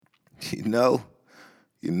You know,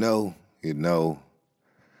 you know,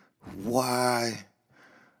 why,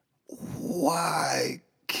 why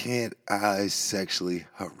can't I sexually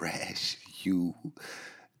harass you?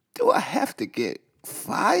 Do I have to get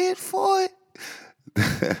fired for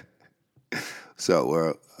it? So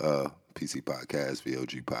we're PC podcast,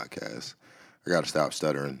 VOG podcast. I gotta stop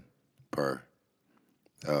stuttering per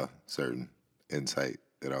certain insight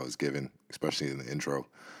that I was given, especially in the intro.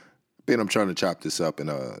 I'm trying to chop this up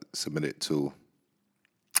and submit it to.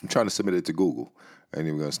 I'm trying to submit it to Google. I ain't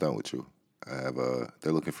even gonna stunt with you. I have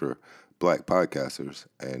they're looking for black podcasters,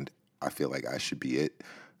 and I feel like I should be it.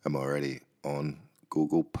 I'm already on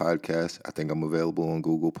Google Podcasts. I think I'm available on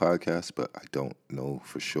Google Podcasts, but I don't know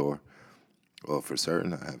for sure or for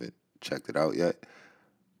certain. I haven't checked it out yet.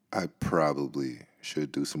 I probably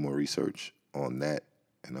should do some more research on that.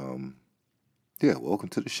 And yeah, welcome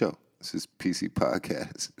to the show. This is PC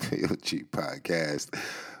Podcast, VOG Podcast,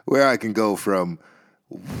 where I can go from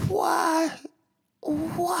why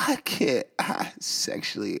can't I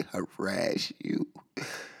sexually harass you?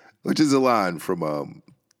 Which is a line from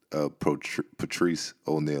Patrice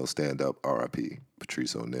O'Neal stand-up, R.I.P.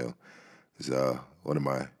 Patrice O'Neal is one of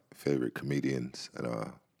my favorite comedians,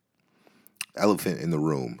 and Elephant in the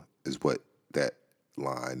Room is what that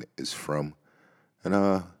line is from. And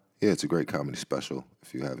yeah, it's a great comedy special.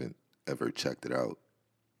 If you haven't ever checked it out,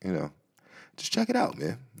 just check it out,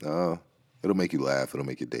 man. It'll make you laugh. It'll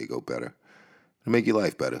make your day go better. It'll make your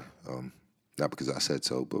life better. Not because I said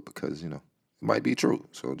so, but because, it might be true.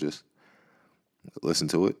 So just listen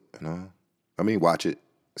to it. Watch it.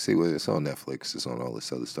 See what it's on Netflix. It's on all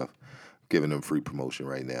this other stuff. I'm giving them free promotion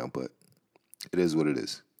right now, but it is what it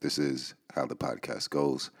is. This is how the podcast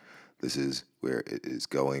goes. This is where it is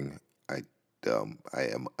going. I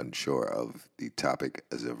am unsure of the topic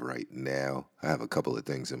as of right now. I have a couple of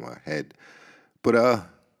things in my head, but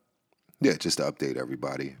yeah, just to update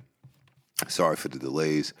everybody. Sorry for the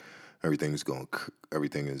delays. Everything is going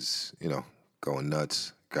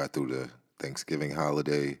nuts. Got through the Thanksgiving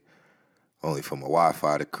holiday, only for my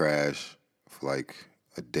Wi-Fi to crash for like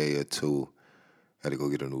a day or two. Had to go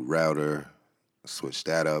get a new router, switch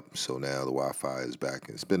that up. So now the Wi-Fi is back.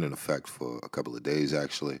 It's been in effect for a couple of days,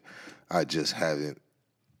 actually. I just haven't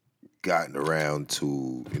gotten around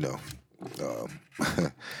to,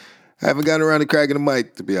 I haven't gotten around to cracking the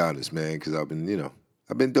mic, to be honest, man, because I've been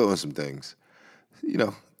doing some things,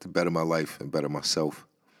 to better my life and better myself.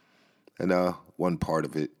 And one part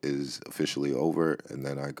of it is officially over, and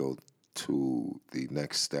then I go to the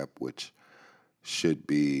next step, which should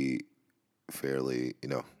be fairly,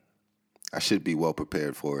 I should be well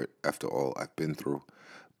prepared for it after all I've been through.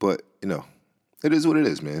 But, it is what it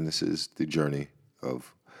is, man. This is the journey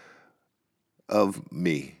of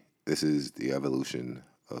me. This is the evolution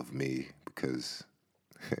of me, because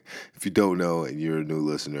if you don't know and you're a new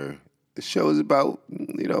listener, the show is about,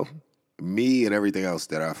 me and everything else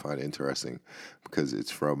that I find interesting, because it's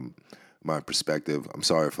from my perspective. I'm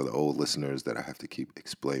sorry for the old listeners that I have to keep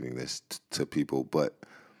explaining this to people, but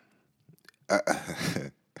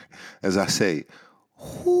as I say,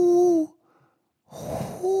 who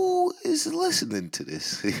is listening to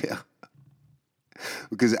this? Yeah.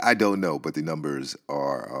 Because I don't know, but the numbers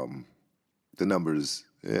are,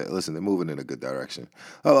 listen, they're moving in a good direction.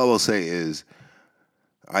 All I will say is,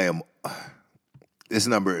 this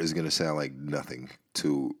number is going to sound like nothing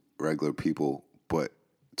to regular people, but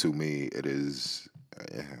to me, it is,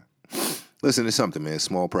 listen, it's something, man.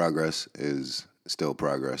 Small progress is still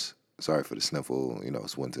progress. Sorry for the sniffle,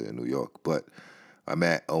 it's winter in New York, but I'm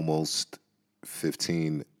at almost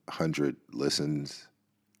 1,500 listens,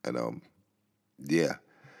 and yeah,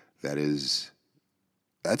 that's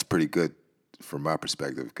pretty good from my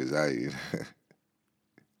perspective, because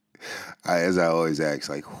as I always ask,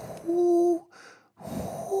 like, who,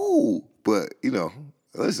 but,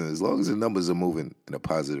 listen, as long as the numbers are moving in a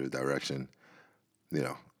positive direction,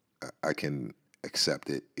 I can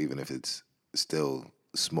accept it, even if it's still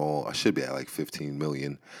small. I should be at like 15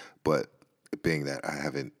 million, but being that I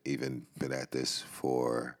haven't even been at this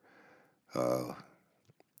for, I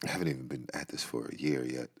haven't even been at this for a year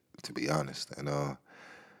yet, to be honest. And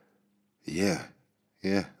yeah,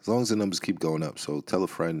 as long as the numbers keep going up. So tell a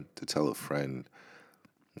friend to tell a friend.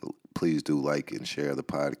 Please do like and share the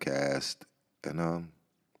podcast. And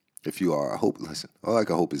if you are, all I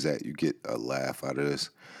can hope is that you get a laugh out of this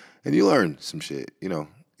and you learn some shit, even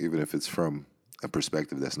if it's from a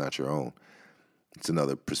perspective that's not your own. It's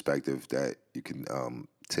another perspective that you can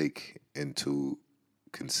take into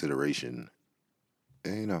consideration,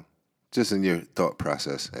 just in your thought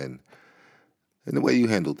process and the way you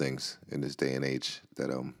handle things in this day and age that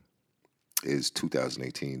is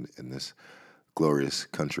 2018 in this glorious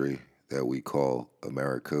country that we call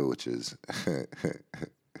America, which is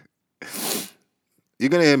you're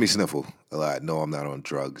gonna hear me sniffle a lot. No, I'm not on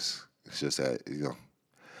drugs. It's just that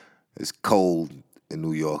it's cold in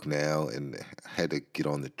New York now, and I had to get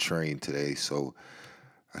on the train today, so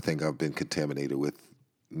I think I've been contaminated with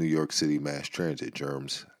New York City mass transit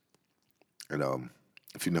germs. And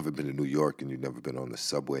if you've never been to New York and you've never been on the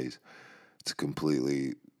subways, it's a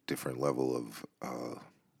completely different level of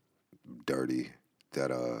dirty that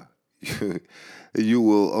you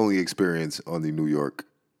will only experience on the New York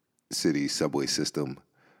City subway system.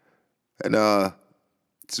 And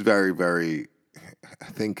it's very, very, I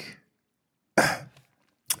think,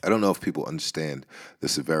 I don't know if people understand the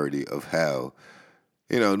severity of how,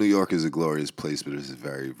 New York is a glorious place, but it's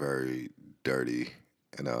very, very dirty.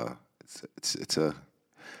 And it's a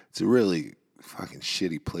really fucking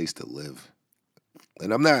shitty place to live.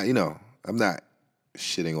 And I'm not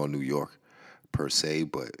shitting on New York per se,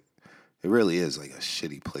 but it really is like a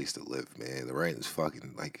shitty place to live, man. The rent is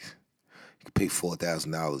fucking like you can pay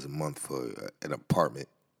 $4,000 a month for an apartment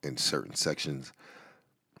in certain sections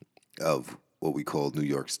of what we call New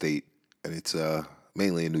York State, and it's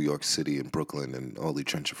mainly in New York City and Brooklyn and all the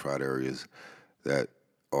gentrified areas that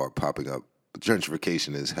are popping up.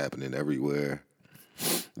 Gentrification is happening everywhere.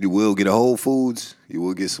 You will get a Whole Foods, you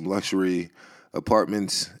will get some luxury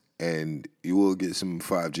apartments, and you will get some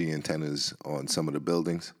 5G antennas on some of the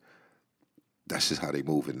buildings. That's just how they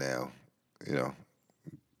move it now. You know,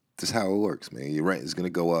 that's how it works, man. Your rent is gonna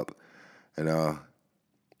go up, and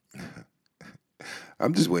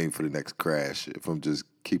I'm just waiting for the next crash. If I'm just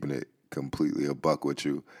keeping it completely a buck with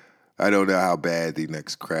you, I don't know how bad the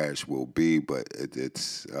next crash will be, but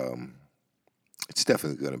it's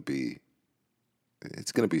definitely gonna be.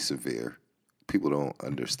 It's gonna be severe. People don't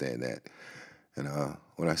understand that, and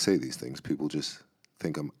when I say these things, people just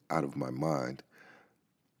think I'm out of my mind.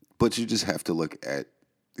 But you just have to look at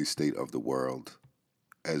the state of the world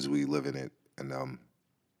as we live in it, and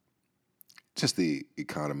just the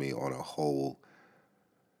economy on a whole.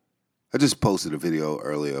 I just posted a video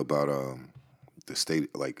earlier about the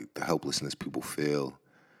state, like the helplessness people feel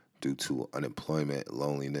due to unemployment,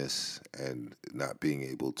 loneliness, and not being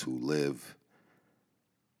able to live.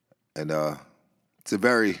 And it's a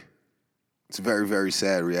very, very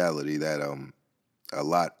sad reality that a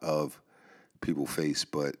lot of people face,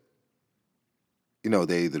 but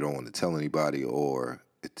they either don't want to tell anybody or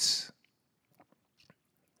it's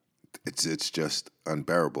just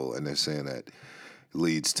unbearable, and they're saying that it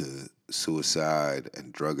leads to suicide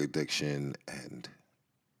and drug addiction, and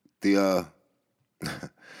the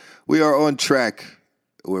we are on track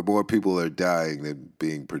where more people are dying than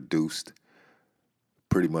being produced,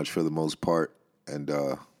 pretty much for the most part, and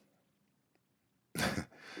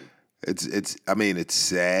it's I mean it's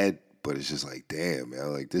sad, but it's just like damn,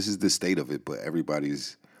 man, like this is the state of it, but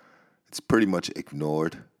it's pretty much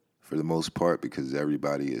ignored for the most part because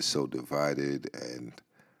everybody is so divided and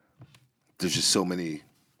there's just so many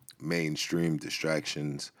mainstream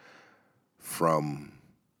distractions from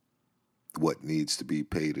what needs to be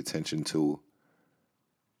paid attention to.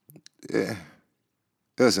 Yeah.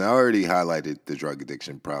 Listen, I already highlighted the drug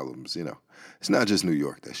addiction problems, It's not just New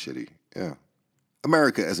York that's shitty. Yeah.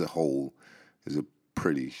 America as a whole is a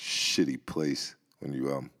pretty shitty place when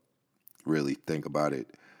you really think about it.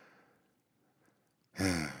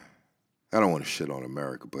 I don't want to shit on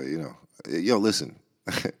America, but listen,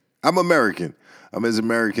 I'm American. I'm as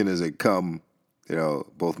American as they come.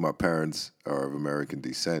 Both my parents are of American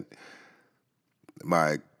descent.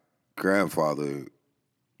 My grandfather,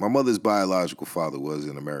 my mother's biological father was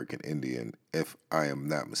an American Indian, if I am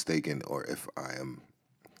not mistaken, or if I am,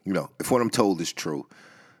 if what I'm told is true.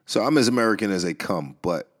 So I'm as American as they come,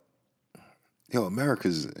 but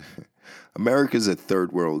America's a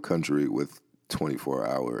third world country with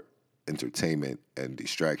 24-hour entertainment and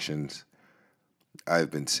distractions.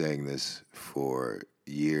 I've been saying this for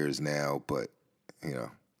years now, but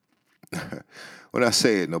when I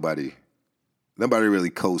say it, nobody really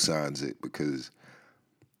co-signs it because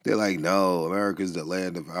they're like, no, America's the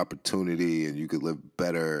land of opportunity and you could live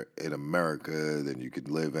better in America than you could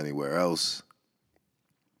live anywhere else.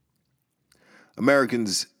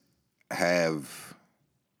 Americans have,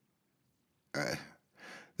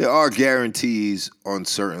 there are guarantees on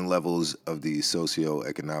certain levels of the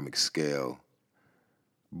socioeconomic scale,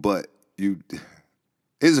 but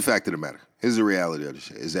here's the fact of the matter. Here's the reality of the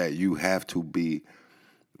shit, is that you have to be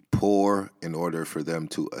poor in order for them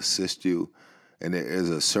to assist you. And there is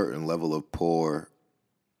a certain level of poor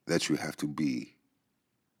that you have to be.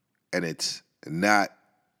 And it's not,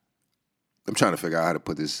 I'm trying to figure out how to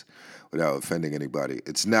put this without offending anybody.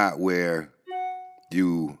 It's not where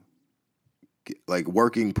you, like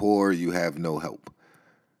working poor, you have no help.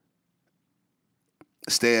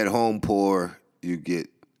 Stay at home poor, you get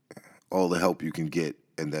all the help you can get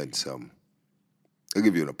and then some. They'll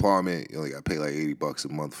give you an apartment. You only got to pay like $80 a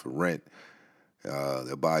month for rent.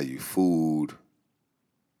 They'll buy you food.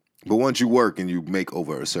 But once you work and you make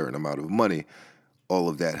over a certain amount of money, all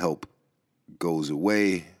of that help goes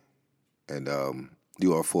away, and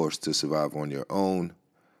you are forced to survive on your own.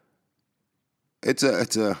 It's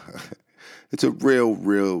a it's a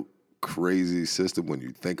real crazy system when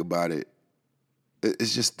you think about it.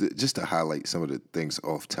 It's just to highlight some of the things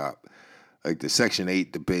off top, like the Section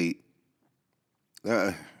 8 debate.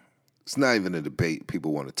 It's not even a debate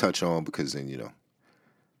people want to touch on because then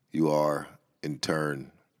you are in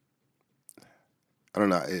turn. I don't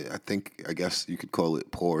know. I guess you could call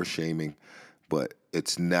it poor shaming, but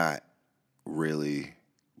it's not really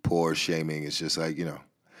poor shaming. It's just like,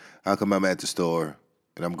 how come I'm at the store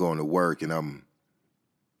and I'm going to work and I'm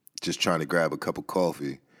just trying to grab a cup of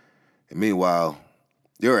coffee, and meanwhile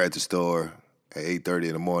you're at the store at 8:30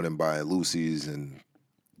 in the morning buying Lucy's and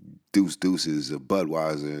deuces of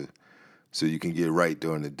Budweiser so you can get right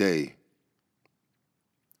during the day.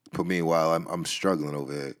 But meanwhile, I'm struggling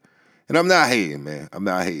over here. And I'm not hating, man. I'm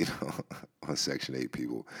not hating on Section 8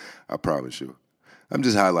 people. I promise you. I'm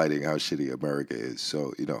just highlighting how shitty America is.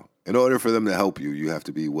 So, in order for them to help you, you have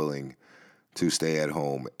to be willing to stay at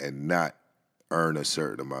home and not earn a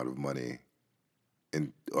certain amount of money,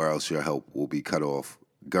 or else your help will be cut off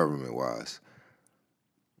government-wise.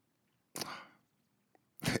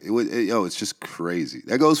 It's just crazy.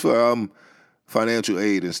 That goes for financial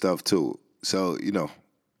aid and stuff too. So,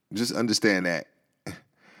 just understand that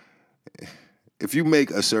if you make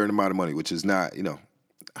a certain amount of money, which is not,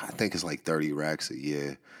 I think it's like 30 racks a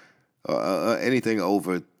year, anything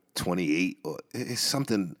over 28 or it's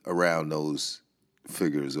something around those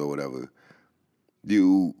figures or whatever,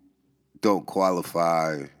 you don't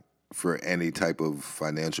qualify for any type of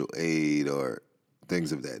financial aid or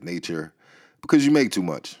things of that nature because you make too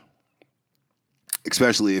much.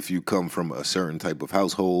 Especially if you come from a certain type of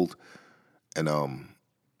household, and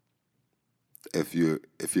if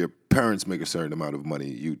your parents make a certain amount of money,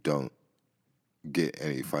 you don't get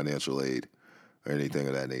any financial aid or anything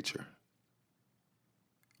of that nature.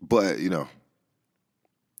 But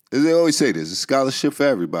as they always say, there's a scholarship for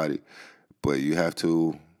everybody, but you have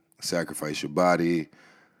to sacrifice your body,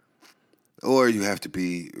 or you have to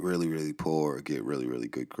be really poor or get really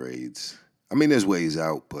good grades. I mean, there's ways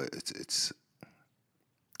out, but it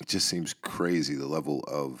just seems crazy the level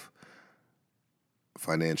of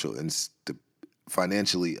financially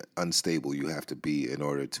unstable you have to be in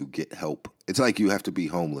order to get help. It's like you have to be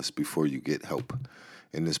homeless before you get help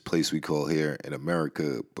in this place we call here in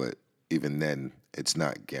America, but even then, it's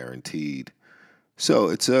not guaranteed. So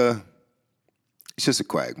it's just a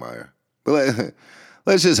quagmire. But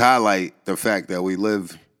let's just highlight the fact that we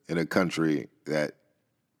live in a country that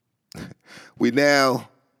we now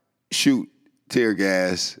shoot tear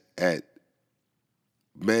gas at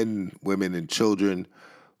men, women, and children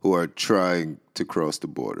who are trying to cross the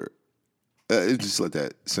border. Just let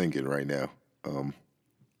that sink in right now.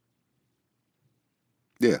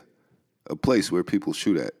 Yeah, a place where people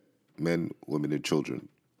shoot at men, women, and children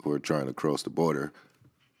who are trying to cross the border.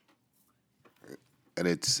 And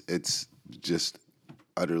it's just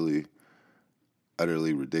utterly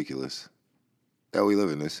ridiculous that we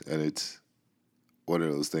live in this. And it's one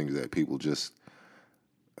of those things that people just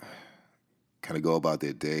kind of go about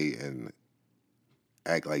their day and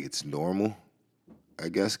act like it's normal, I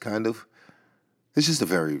guess, kind of. It's just a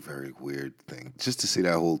very weird thing. Just to see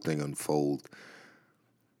that whole thing unfold,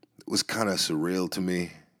 it was kind of surreal to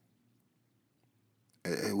me.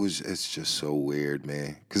 It's just so weird,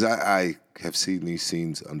 man. Because I have seen these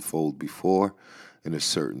scenes unfold before in a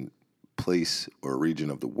certain place or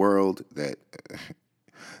region of the world that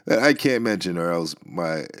I can't mention, or else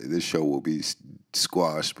this show will be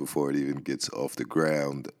squashed before it even gets off the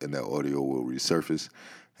ground, and that audio will resurface.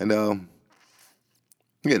 And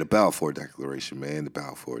the Balfour Declaration, man, the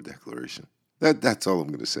Balfour Declaration. That's all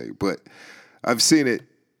I'm gonna say. But I've seen it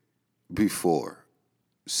before,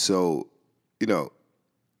 so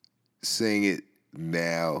seeing it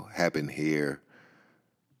now happen here,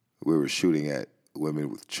 we were shooting at women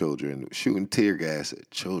with children, shooting tear gas at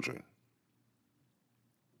children.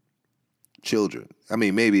 Children. I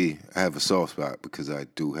mean, maybe I have a soft spot because I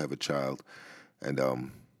do have a child,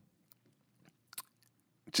 and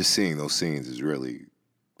just seeing those scenes is really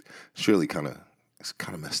kind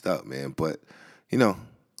of messed up, man. But the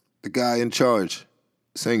guy in charge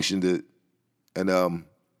sanctioned it, and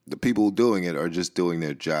the people doing it are just doing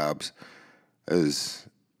their jobs, as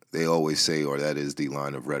they always say, or that is the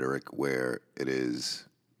line of rhetoric where it is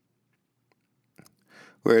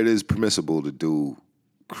permissible to do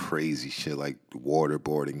crazy shit like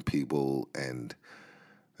waterboarding people and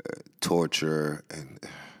torture and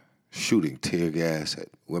shooting tear gas at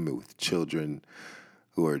women with children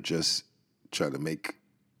who are just trying to make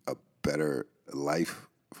a better life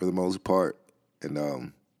for the most part. And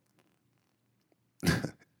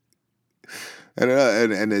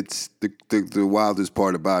and it's the wildest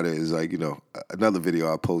part about it is like, another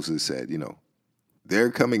video I posted said,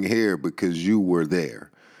 they're coming here because you were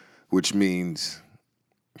there, which means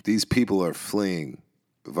these people are fleeing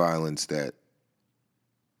violence that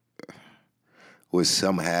was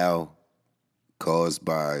somehow caused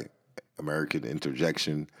by American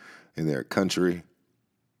interjection in their country,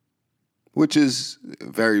 which is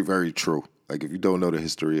very, very true. Like, if you don't know the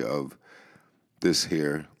history of this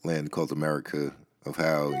here land called America, of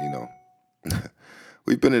how,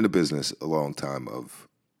 we've been in the business a long time of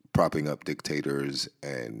propping up dictators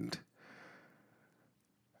and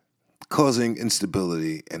causing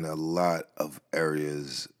instability in a lot of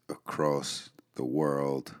areas across the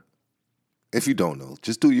world. If you don't know,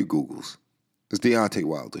 just do your Googles. As Deontay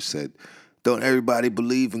Wilder said, don't everybody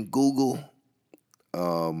believe in Google?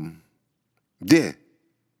 Yeah.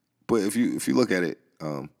 But if you look at it,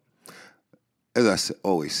 as I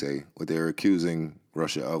always say, what they're accusing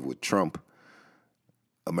Russia of with Trump,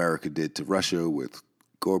 America did to Russia with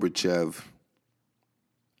Gorbachev.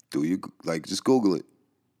 Just Google it.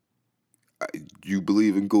 You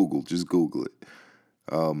believe in Google, just Google it.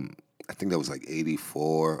 I think that was like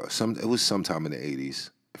 84 or it was sometime in the 80s,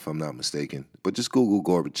 if I'm not mistaken. But just Google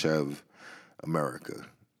Gorbachev, America.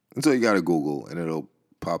 And so you got to Google, and it'll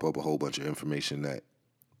pop up a whole bunch of information that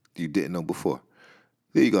you didn't know before.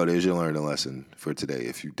 There you go. There's your learning lesson for today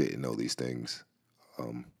if you didn't know these things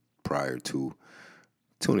prior to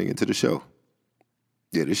tuning into the show.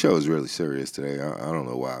 Yeah, the show is really serious today. I don't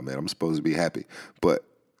know why, man. I'm supposed to be happy. But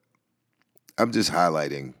I'm just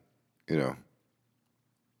highlighting,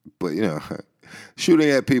 but, shooting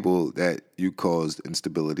at people that you caused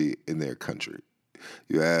instability in their country.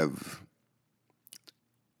 You have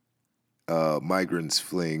migrants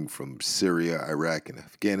fleeing from Syria, Iraq, and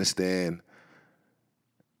Afghanistan.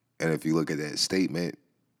 And if you look at that statement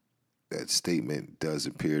does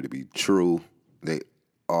appear to be true. They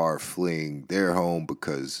are fleeing their home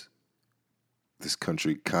because this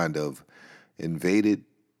country kind of invaded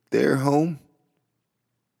their home.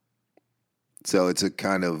 So it's a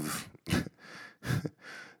kind of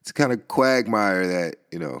quagmire that,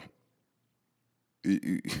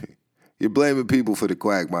 you're blaming people for the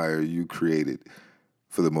quagmire you created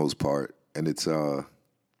for the most part. And it's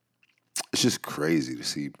just crazy to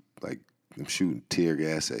see, like, them shooting tear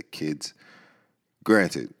gas at kids.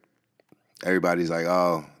 Granted, everybody's like,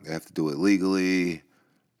 oh, they have to do it legally.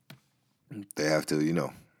 They have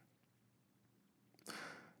to,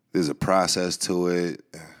 there's a process to it.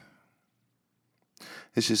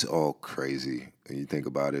 It's just all crazy when you think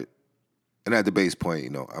about it. And at the base point,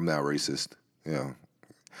 I'm not racist.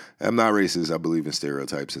 I'm not racist. I believe in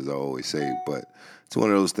stereotypes, as I always say. But it's one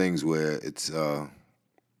of those things where it's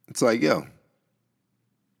like, yo,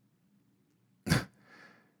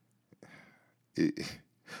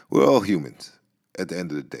 we're all humans at the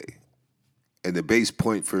end of the day. And the base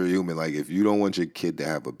point for a human, like, if you don't want your kid to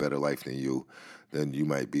have a better life than you, then you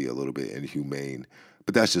might be a little bit inhumane.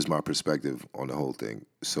 But that's just my perspective on the whole thing.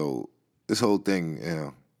 So this whole thing,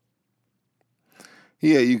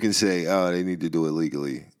 yeah, you can say, oh, they need to do it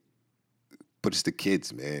legally. But it's the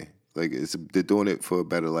kids, man. Like, they're doing it for a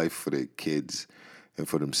better life for their kids and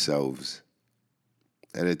for themselves.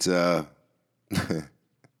 And it's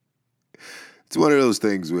it's one of those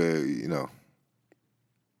things where,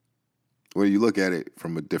 when you look at it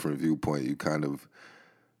from a different viewpoint, you kind of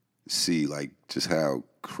see, like, just how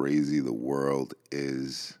crazy the world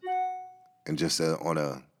is, and just on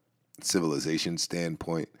a civilization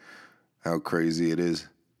standpoint, how crazy it is.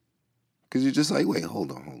 Because you're just like, wait,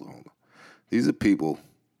 hold on. These are people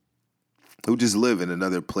who just live in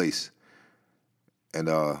another place, and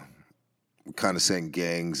kind of send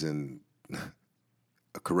gangs and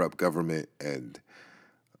a corrupt government and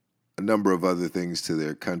a number of other things to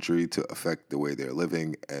their country to affect the way they're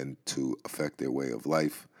living and to affect their way of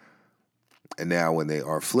life. And now when they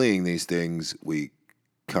are fleeing these things, we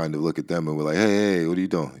kind of look at them and we're like, hey, what are you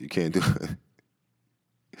doing? You can't do it.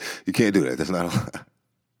 You can't do that. That's not allowed.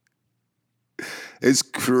 It's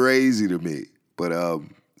crazy to me. But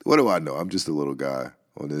what do I know? I'm just a little guy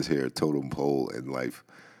on this here totem pole in life.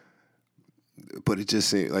 But it just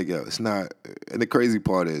seems like, yo, it's not. And the crazy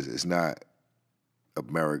part is, it's not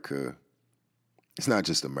America. It's not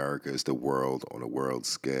just America. It's the world on a world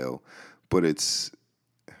scale. But it's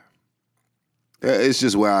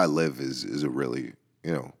just where I live is a really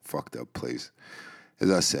fucked up place. As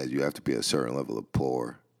I said, you have to be a certain level of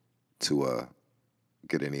poor to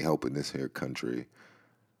get any help in this here country.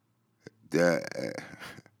 That,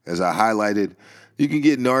 as I highlighted, you can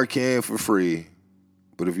get Narcan for free,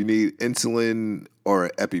 but if you need insulin or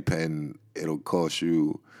an EpiPen, it'll cost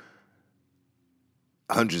you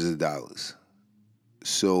hundreds of dollars.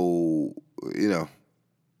 So,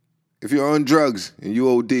 if you're on drugs and you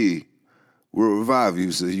OD, we'll revive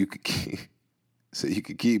you so you could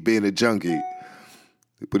keep being a junkie.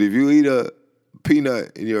 But if you eat a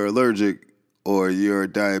peanut and you're allergic, or you're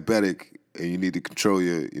diabetic and you need to control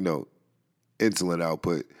your, insulin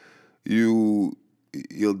output, you'll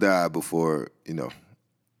die before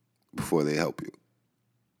they help you.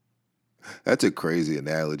 That's a crazy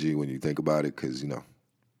analogy when you think about it, because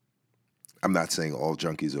I'm not saying all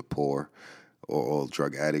junkies are poor or all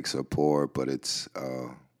drug addicts are poor, but it's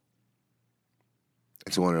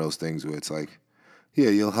one of those things where it's like, yeah,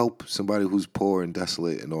 you'll help somebody who's poor and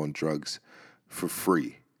desolate and on drugs for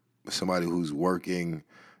free. Somebody who's working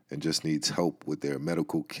and just needs help with their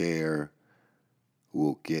medical care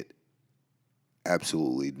will get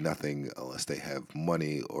absolutely nothing unless they have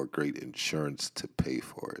money or great insurance to pay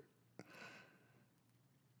for it.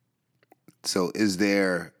 So it's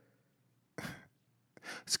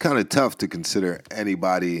kind of tough to consider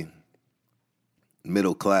anybody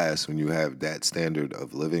middle class when you have that standard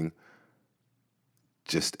of living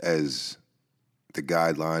just as the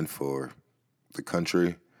guideline for the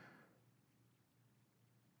country.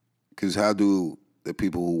 Because how do the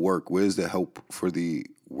people who work, where's the help for the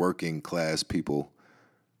working class people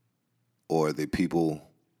or the people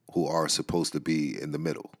who are supposed to be in the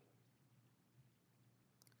middle?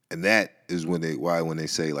 And that is when they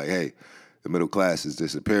say, like, hey, the middle class is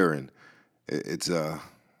disappearing. It's I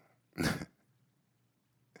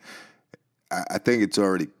think it's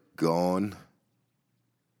already gone.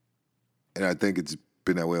 And I think it's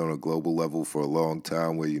been that way on a global level for a long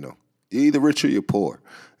time, where, you're either rich or you're poor.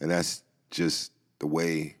 And that's just the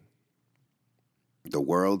way the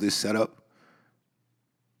world is set up.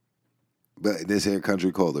 But in this here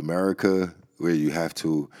country called America, where you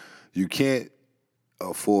can't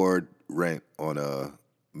afford rent on a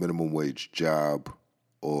minimum wage job,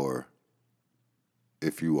 or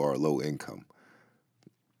if you are low income.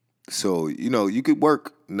 So, you could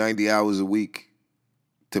work 90 hours a week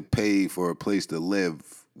to pay for a place to live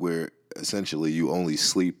where essentially you only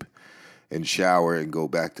sleep and shower and go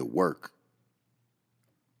back to work.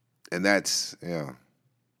 And that's,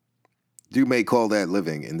 you may call that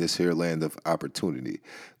living in this here land of opportunity,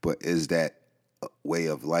 but is that way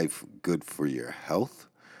of life good for your health?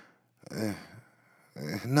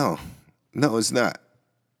 No, it's not.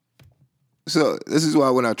 So this is why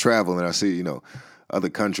when I travel and I see, other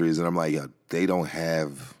countries, and I'm like, they don't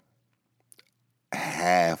have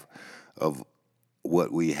half of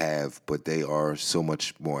what we have, but they are so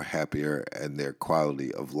much more happier, and their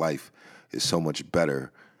quality of life is so much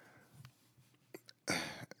better.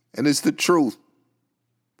 And it's the truth.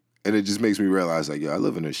 And it just makes me realize, like, I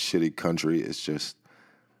live in a shitty country. It's just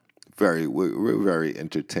we're very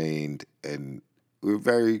entertained, and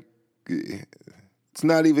it's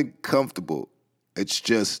not even comfortable. It's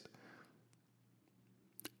just,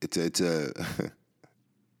 it's a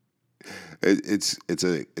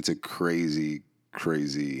crazy,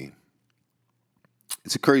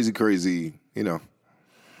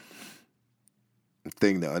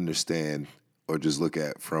 thing to understand or just look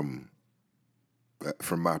at from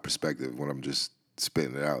my perspective when I'm just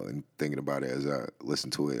spitting it out and thinking about it as I listen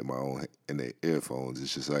to it in the earphones.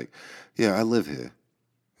 It's just like, yeah, I live here,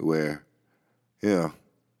 where,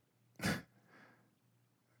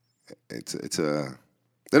 it's a.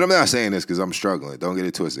 And I'm not saying this because I'm struggling. Don't get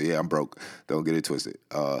it twisted. Yeah, I'm broke. Don't get it twisted.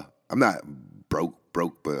 I'm not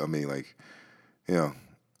broke, but I mean, like,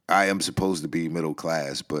 I am supposed to be middle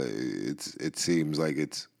class, but it seems like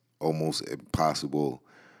it's almost impossible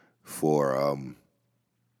for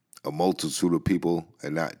a multitude of people,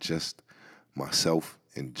 and not just myself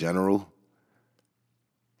in general.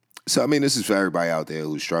 So, I mean, this is for everybody out there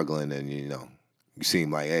who's struggling, and, you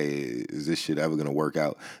seem like, hey, is this shit ever going to work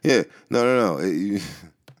out? Yeah, no.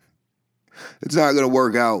 It's not going to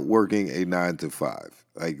work out working a 9 to 5.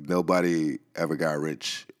 Like, nobody ever got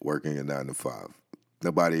rich working a 9 to 5.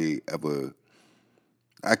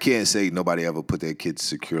 I can't say nobody ever put their kids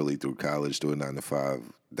securely through college doing 9 to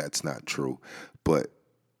 5. That's not true. But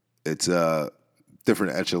it's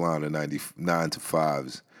different echelon of 99 to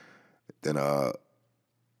fives than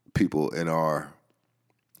people in our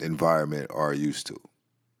environment are used to.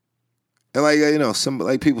 And some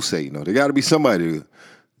like people say, there got to be somebody to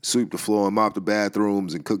sweep the floor and mop the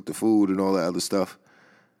bathrooms and cook the food and all that other stuff.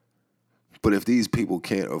 But if these people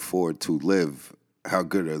can't afford to live, how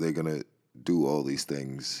good are they going to do all these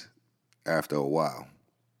things after a while?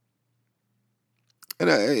 And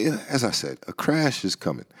as I said, a crash is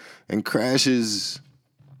coming. And crashes,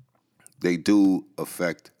 they do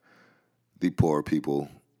affect the poor people,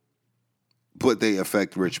 but they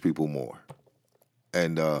affect rich people more.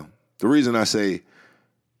 And the reason I say,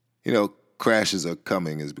 crashes are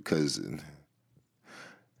coming is because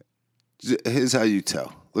here's how you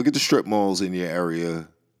tell. Look at the strip malls in your area.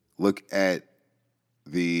 Look at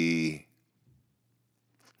the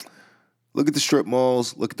strip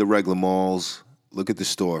malls. Look at the regular malls. Look at the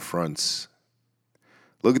storefronts.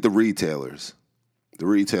 Look at the retailers. The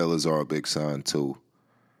retailers are a big sign too.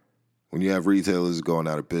 When you have retailers going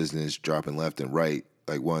out of business, dropping left and right,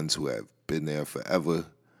 like ones who have been there forever,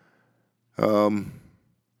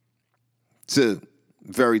 it's a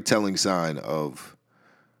very telling sign of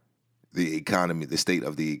the economy, the state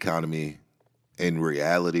of the economy in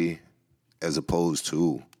reality, as opposed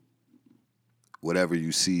to whatever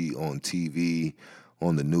you see on TV,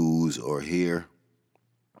 on the news, or here.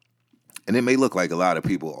 And it may look like a lot of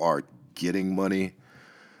people are getting money,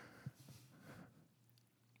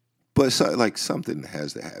 but something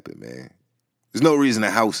has to happen, man. There's no reason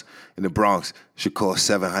a house in the Bronx should cost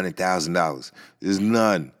 $700,000. There's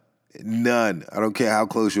none. None. I don't care how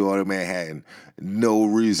close you are to Manhattan. No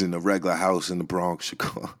reason a regular house in the Bronx should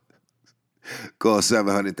cost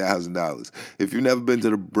 $700,000. If you've never been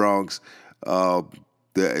to the Bronx, I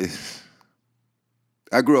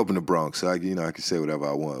grew up in the Bronx, so I can say whatever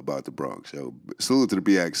I want about the Bronx. So, salute to the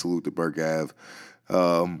BX, salute to Burke Ave,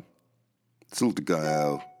 salute to Gun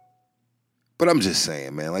Ave. But I'm just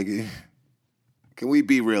saying, man, can we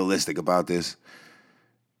be realistic about this?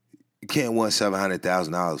 You can't want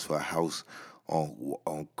 $700,000 for a house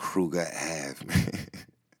on Kruger Ave, man.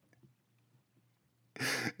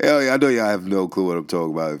 Hell yeah, I know y'all have no clue what I'm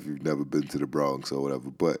talking about if you've never been to the Bronx or whatever.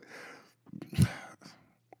 But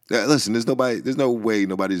listen, there's no way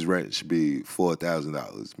nobody's rent should be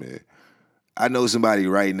 $4,000, man. I know somebody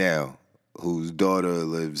right now whose daughter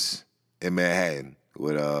lives in Manhattan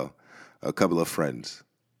with a couple of friends,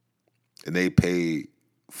 and they pay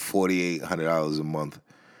 $4,800 a month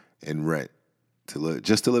in rent to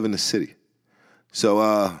live in the city. So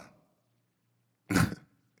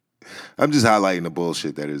I'm just highlighting the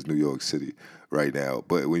bullshit that is New York City right now.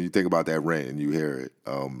 But when you think about that rent and you hear it,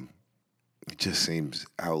 it just seems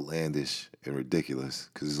outlandish and ridiculous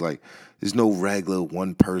because it's like there's no regular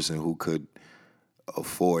one person who could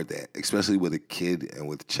afford that, especially with a kid and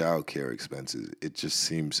with childcare expenses. It just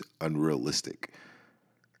seems unrealistic.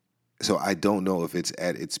 So I don't know if it's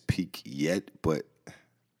at its peak yet, but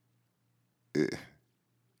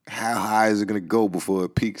how high is it gonna go before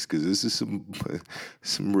it peaks? Because this is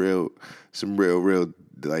some real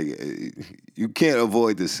like you can't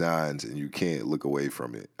avoid the signs and you can't look away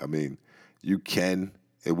from it. I mean, you can.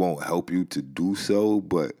 It won't help you to do so,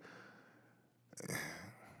 but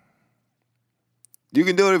you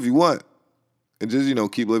can do it if you want. And just,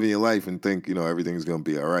 keep living your life and think, everything's going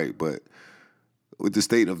to be all right. But with the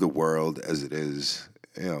state of the world as it is,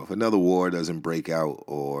 if another war doesn't break out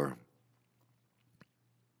or,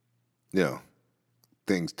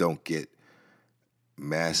 things don't get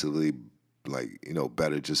massively,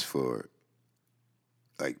 better just for,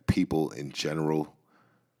 people in general.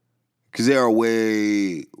 Because there are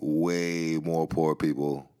way, way more poor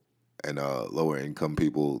people and lower income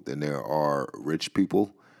people than there are rich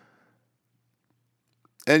people.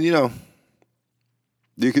 And you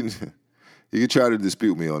can try to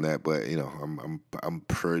dispute me on that, but I'm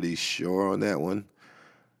pretty sure on that one.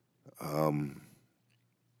 Don't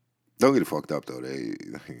get it fucked up though.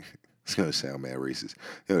 It's gonna sound mad racist.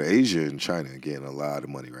 Asia and China are getting a lot of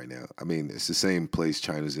money right now. I mean, it's the same place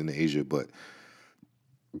China's in Asia, but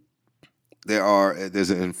there's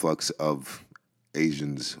an influx of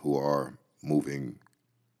Asians who are moving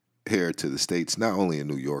here to the States, not only in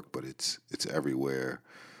New York, but it's everywhere.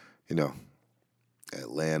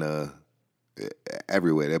 Atlanta,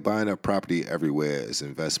 everywhere. They're buying up property everywhere as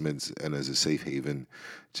investments and as a safe haven,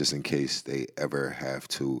 just in case they ever have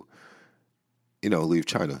to, leave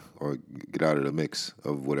China or get out of the mix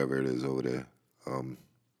of whatever it is over there.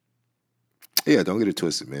 Yeah, don't get it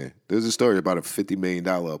twisted, man. There's a story about a $50 million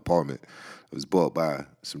apartment that was bought by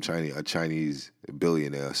a Chinese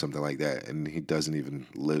billionaire or something like that, and he doesn't even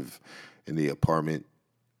live in the apartment.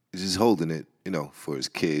 just holding it, for his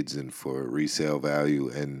kids and for resale value,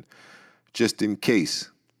 and just in case.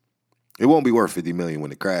 It won't be worth 50 million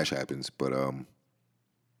when the crash happens, but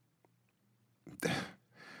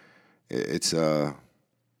it's it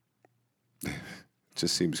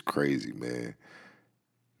just seems crazy, man.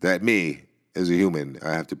 That me as a human,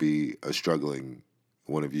 I have to be a struggling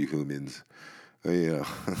one of you humans. You know,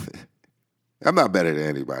 I'm not better than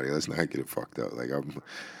anybody. Let's not get it fucked up. Like I'm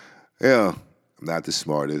not the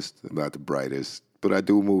smartest. I'm not the brightest, but I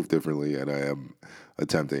do move differently, and I am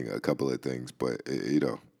attempting a couple of things. But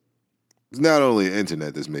it's not only the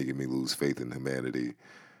internet that's making me lose faith in humanity.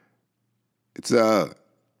 It's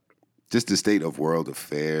just the state of world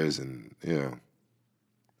affairs, and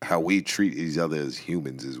how we treat each other as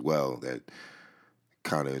humans as well. That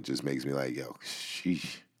kind of just makes me like, yo,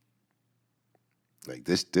 sheesh. Like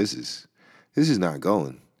this is not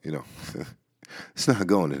going. It's not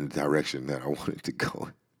going in the direction that I want it to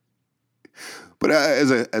go. But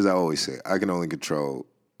as I always say, I can only control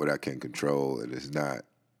what I can control, and it's not.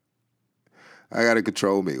 I got to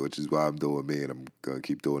control me, which is why I'm doing me, and I'm going to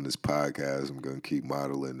keep doing this podcast. I'm going to keep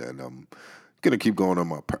modeling, and I'm going to keep going on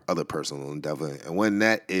my other personal endeavor. And when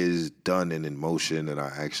that is done and in motion, and I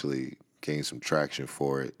actually gain some traction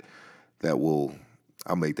for it, I'll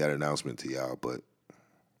make that announcement to y'all. But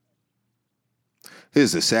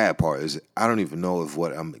here's the sad part is I don't even know if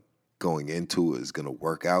what I'm going into is going to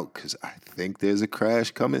work out, because I think there's a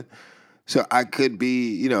crash coming. So I could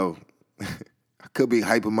be, I could be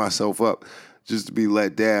hyping myself up just to be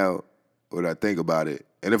let down when I think about it.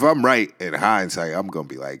 And if I'm right in hindsight, I'm going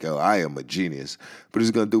to be like, yo, I am a genius. But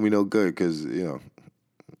it's going to do me no good because, this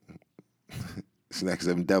next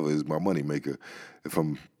endeavor is my moneymaker if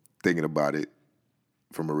I'm thinking about it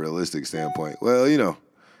from a realistic standpoint. Well,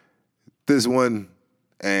 this one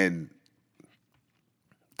and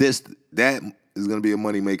that is going to be a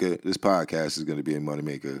moneymaker. This podcast is going to be a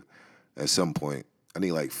moneymaker at some point. I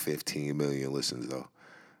need like 15 million listens, though.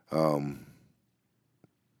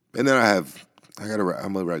 And then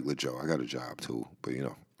I'm a regular Joe. I got a job too. But,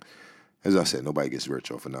 as I said, nobody gets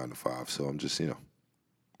rich off a 9 to 5. So I'm just,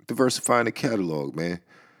 diversifying the catalog, man.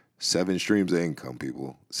 7 streams of income,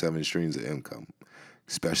 people. 7 streams of income.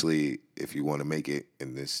 Especially if you want to make it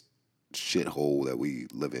in this shithole that we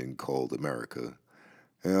live in called America.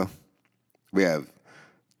 We have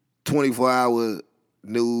 24-hour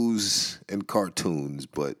news and cartoons,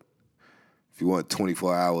 but if you want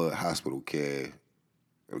 24-hour hospital care,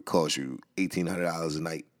 it'll cost you $1,800 a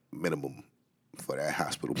night minimum for that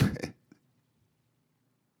hospital bed.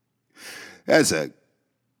 That's a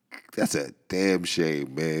damn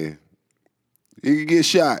shame, man. You can get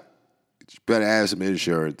shot. You better have some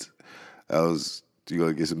insurance. You're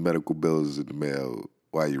going to get some medical bills in the mail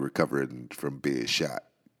while you're recovering from being shot.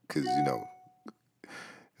 Because,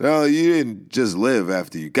 you didn't just live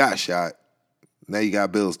after you got shot. Now you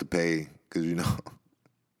got bills to pay because,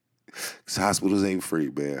 because hospitals ain't free,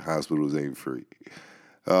 man. Hospitals ain't free.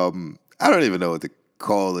 I don't even know what to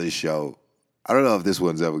call this show. I don't know if this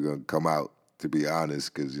one's ever going to come out, to be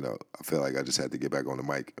honest, because, I feel like I just had to get back on the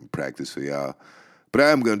mic and practice for y'all. But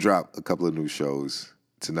I am going to drop a couple of new shows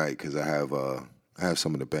tonight because I have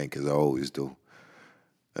some in the bank, as I always do.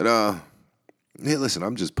 And, listen,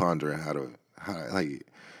 I'm just pondering how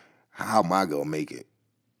am I going to make it?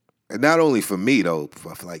 And not only for me, though,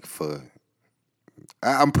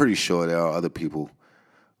 I'm pretty sure there are other people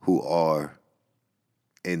who are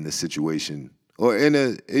in the situation or in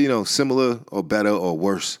a, similar or better or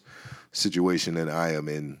worse situation than I am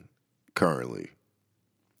in currently.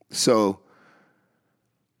 So,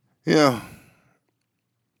 listen,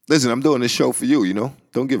 I'm doing this show for you,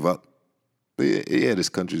 Don't give up. But yeah, this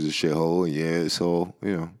country's a shithole, and yeah, it's all,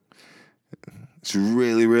 it's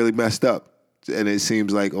really, really messed up. And it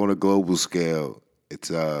seems like on a global scale,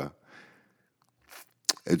 it's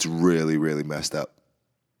really, really messed up.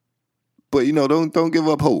 But don't give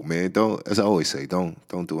up hope, man. Don't, as I always say, don't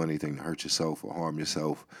do anything to hurt yourself or harm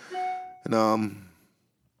yourself. And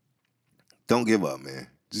don't give up, man.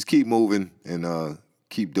 Just keep moving and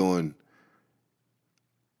keep doing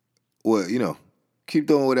keep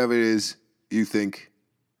doing whatever it is you think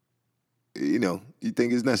you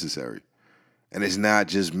think is necessary. And it's not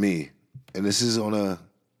just me. And this is on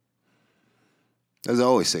as I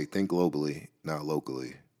always say, think globally, not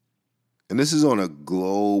locally. And this is on a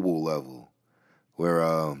global level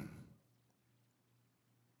where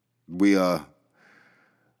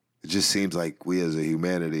it just seems like we as a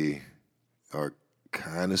humanity are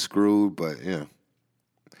kind of screwed, but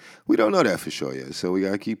we don't know that for sure yet. So we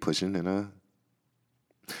gotta keep pushing, and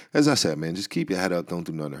as I said, man, just keep your head up. Don't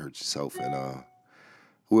do nothing to hurt yourself, and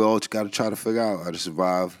we all got to try to figure out how to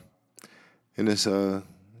survive in this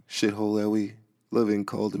shithole that we live in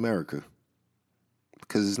called America.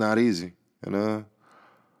 Because it's not easy. And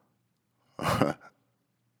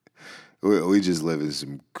we just live in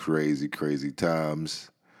some crazy, crazy times.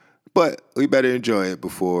 But we better enjoy it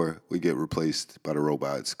before we get replaced by the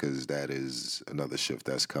robots, because that is another shift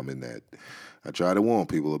that's coming that I try to warn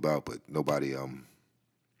people about, but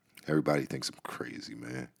everybody thinks I'm crazy,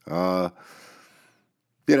 man.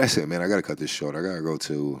 Yeah, that's it, man. I gotta cut this short. I gotta go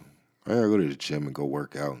to the gym and go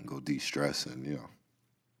work out and go de-stress, and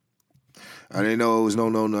I didn't know it was no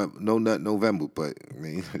nut November, but I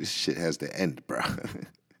mean, this shit has to end, bro.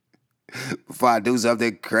 Before I do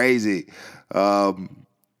something crazy.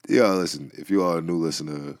 Listen, if you are a new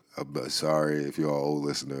listener, I'm sorry. If you are an old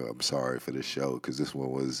listener, I'm sorry for this show, because this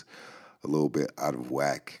one was a little bit out of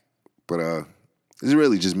whack. But it's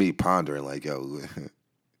really just me pondering, like, yo,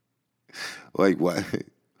 like what,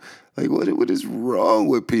 like what is wrong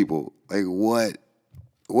with people? Like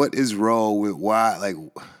what is wrong with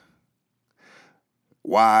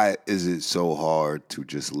why is it so hard to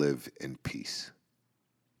just live in peace?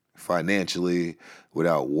 Financially,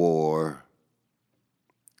 without war,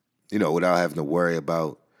 without having to worry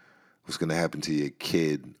about what's going to happen to your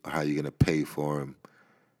kid or how you're going to pay for him.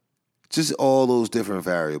 Just all those different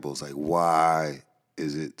variables. Like, why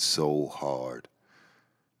is it so hard?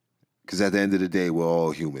 Because at the end of the day, we're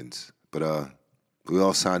all humans. But we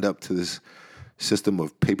all signed up to this system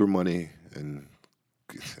of paper money. And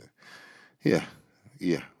yeah.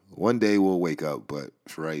 One day we'll wake up. But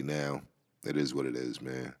for right now, it is what it is,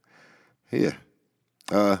 man. Yeah.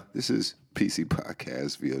 This is PC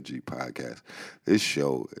Podcast, VOG Podcast.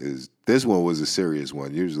 This one was a serious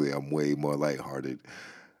one. Usually I'm way more lighthearted.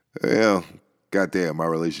 Goddamn, my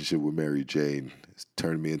relationship with Mary Jane has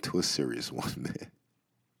turned me into a serious one, man.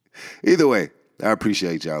 Either way, I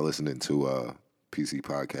appreciate y'all listening to PC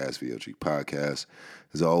Podcast, VOG Podcast.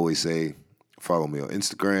 As I always say, follow me on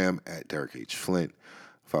Instagram at Derek H. Flint.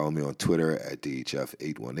 Follow me on Twitter at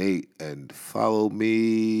DHF818. And follow me,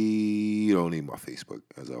 you don't need my Facebook,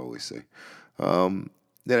 as I always say.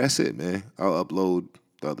 That's it, man. I'll upload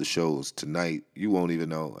the other shows tonight. You won't even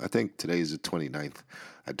know. I think today's the 29th.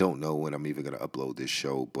 I don't know when I'm even going to upload this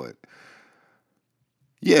show, but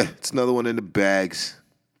yeah, it's another one in the bags.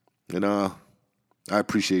 And I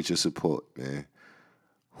appreciate your support, man.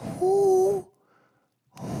 Who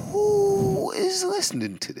is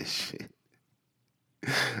listening to this shit?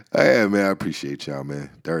 Yeah, man, I appreciate y'all, man.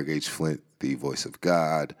 Derek H. Flint, the voice of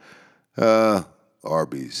God.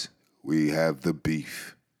 Arby's, we have the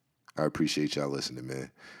beef. I appreciate y'all listening, man.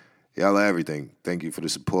 Y'all are everything. Thank you for the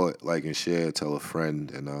support. Like and share. Tell a friend.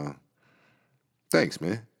 And thanks,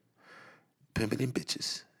 man. Pimpin' and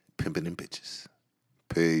bitches.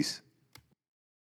 Peace.